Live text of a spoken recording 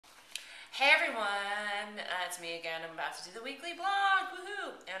Hey everyone, it's me again. I'm about to do the weekly blog,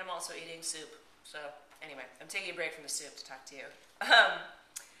 woohoo! And I'm also eating soup. So anyway, I'm taking a break from the soup to talk to you.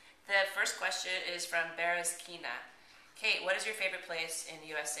 The first question is from Kina. Kate, what is your favorite place in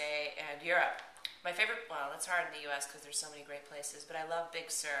the USA and Europe? My favorite, well, it's hard in the US because there's so many great places, but I love Big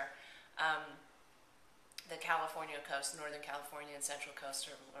Sur. The California coast, Northern California and Central Coast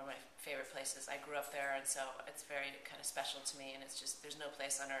are one of my favorite places. I grew up there, and so it's very kind of special to me, and it's just, there's no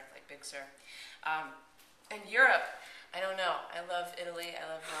place on earth like Big Sur. And Europe, I don't know. I love Italy. I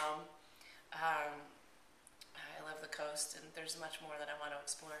love Rome. I love the coast, and there's much more that I want to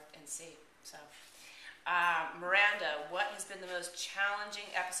explore and see. So, Miranda, what has been the most challenging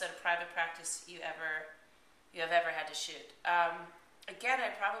episode of private practice you have ever had to shoot? Again,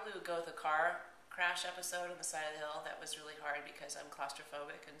 I probably would go with a car crash episode on the side of the hill. That was really hard because I'm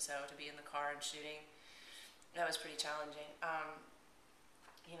claustrophobic, and so to be in the car and shooting, that was pretty challenging.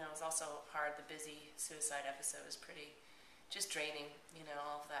 It was also hard. The busy suicide episode was pretty just draining,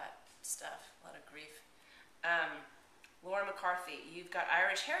 all of that stuff, a lot of grief. Laura McCarthy, you've got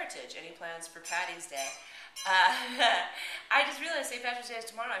Irish heritage. Any plans for Paddy's Day? I just realized St. Patrick's Day is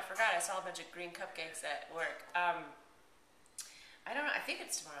tomorrow. I forgot. I saw a bunch of green cupcakes at work. I don't know. I think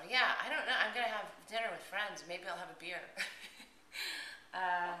it's tomorrow. Yeah, I don't know. I'm going to have dinner with friends. Maybe I'll have a beer.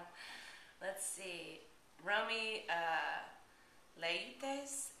 Let's see. Romy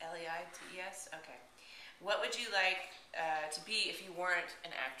Leites, Leites. Okay. What would you like to be if you weren't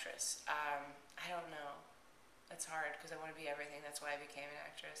an actress? I don't know. That's hard because I want to be everything. That's why I became an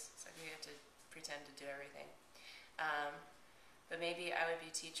actress. So you have to pretend to do everything. But maybe I would be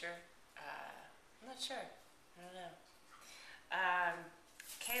a teacher. I'm not sure. I don't know.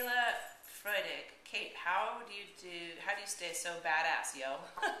 Kayla Freudig, Kate, how do you stay so badass, yo?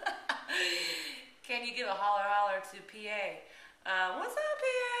 Can you give a holler to PA? What's up,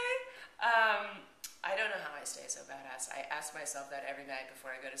 PA? I don't know how I stay so badass. I ask myself that every night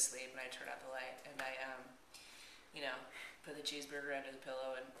before I go to sleep when I turn out the light, and I, put the cheeseburger under the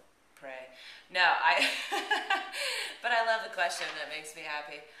pillow and pray. No, but I love the question. That makes me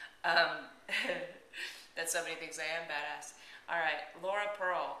happy. That somebody thinks I am badass. All right, Laura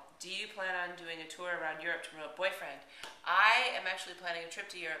Pearl, do you plan on doing a tour around Europe to promote Boyfriend? I am actually planning a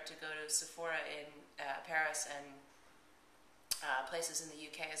trip to Europe to go to Sephora in Paris and places in the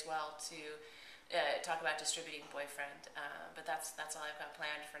UK as well to talk about distributing Boyfriend. But that's all I've got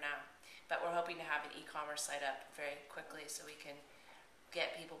planned for now. But we're hoping to have an e-commerce site up very quickly so we can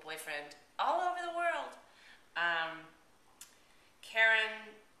get people Boyfriend all over the world.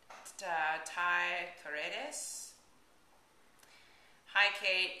 Karen Tai Paredes. Hi,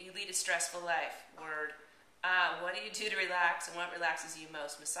 Kate. You lead a stressful life. Word. What do you do to relax, and what relaxes you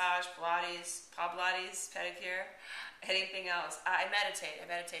most? Massage, Pilates, pedicure, anything else? I meditate. I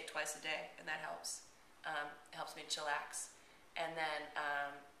meditate twice a day, and that helps. It helps me chillax. And then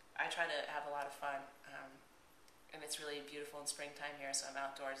I try to have a lot of fun. And it's really beautiful in springtime here, so I'm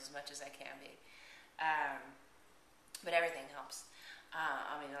outdoors as much as I can be. But everything helps.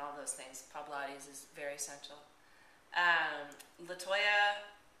 All those things. Pilates is very essential. Latoya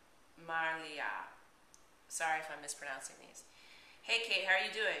Marlia. Sorry if I'm mispronouncing these. Hey Kate, how are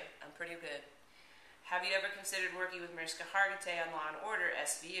you doing? I'm pretty good. Have you ever considered working with Mariska Hargitay on Law & Order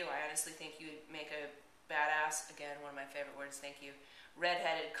SVU? I honestly think you would make a badass, again, one of my favorite words, thank you,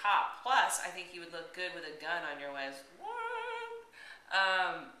 redheaded cop. Plus, I think you would look good with a gun on your waist. What?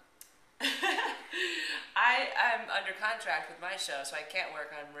 I'm under contract with my show, so I can't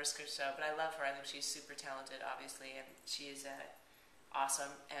work on Mariska's show, but I love her. I think she's super talented, obviously, and she is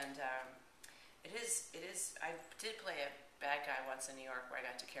awesome. And it is. I did play a bad guy once in New York where I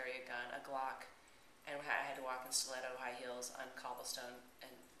got to carry a gun, a Glock, and I had to walk in stiletto high heels on cobblestone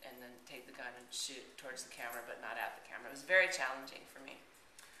and then take the gun and shoot towards the camera, but not at the camera. It was very challenging for me.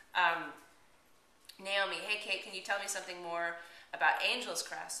 Naomi, hey Kate, can you tell me something more about Angel's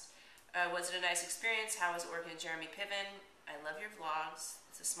Crest? Was it a nice experience? How was it working with Jeremy Piven? I love your vlogs.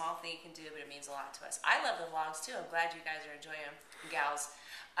 It's a small thing you can do, but it means a lot to us. I love the vlogs too. I'm glad you guys are enjoying them, gals.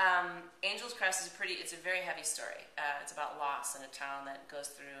 Angel's Crest is it's a very heavy story. It's about loss and a town that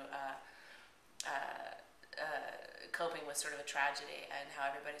goes through coping with sort of a tragedy and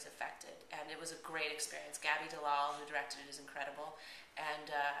how everybody's affected. And it was a great experience. Gabby Dalal, who directed it, is incredible. And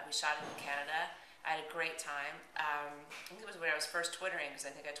we shot it in Canada. I had a great time. I think it was when I was first Twittering, because I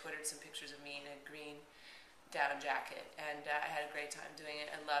think I Twittered some pictures of me in a green down jacket. And I had a great time doing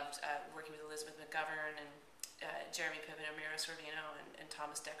it. I loved working with Elizabeth McGovern and Jeremy Piven and Mira Sorvino, and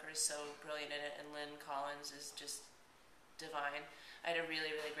Thomas Dekker is so brilliant in it, and Lynn Collins is just divine. I had a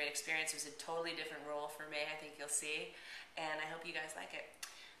really, really great experience. It was a totally different role for me, I think you'll see, and I hope you guys like it.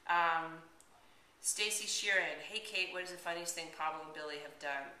 Stacy Sheeran, hey Kate, what is the funniest thing Pablo and Billy have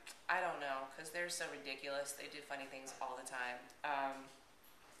done? I don't know, because they're so ridiculous. They do funny things all the time.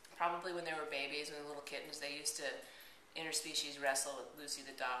 Probably when they were babies, when they were little kittens, they used to interspecies wrestle with Lucy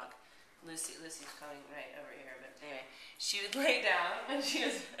the dog. Lucy's coming right over here, but anyway, she would lay down when she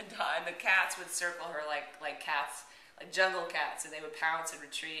was a dog, and the cats would circle her like cats, like jungle cats, and they would pounce and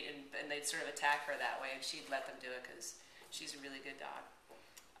retreat, and they'd sort of attack her that way, and she'd let them do it because she's a really good dog.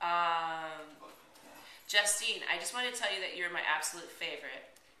 Justine, I just wanted to tell you that you're my absolute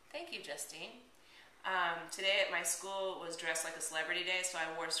favorite. Thank you, Justine. Today at my school was dressed like a celebrity day, so I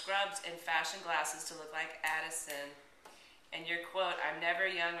wore scrubs and fashion glasses to look like Addison. And your quote, I'm never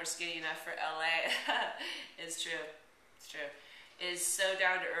young or skinny enough for LA, is true. It's true. Is so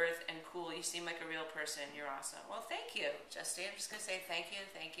down to earth and cool. You seem like a real person. You're awesome. Well, thank you, Justine. I'm just going to say thank you,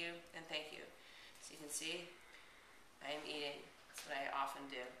 and thank you. So you can see, I am eating. That's what I often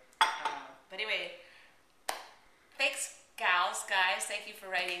do. But anyway, thanks, gals, guys. Thank you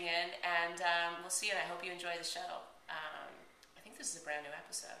for writing in, and we'll see you, and I hope you enjoy the show. I think this is a brand new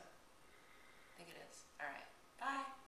episode. I think it is. All right. Bye.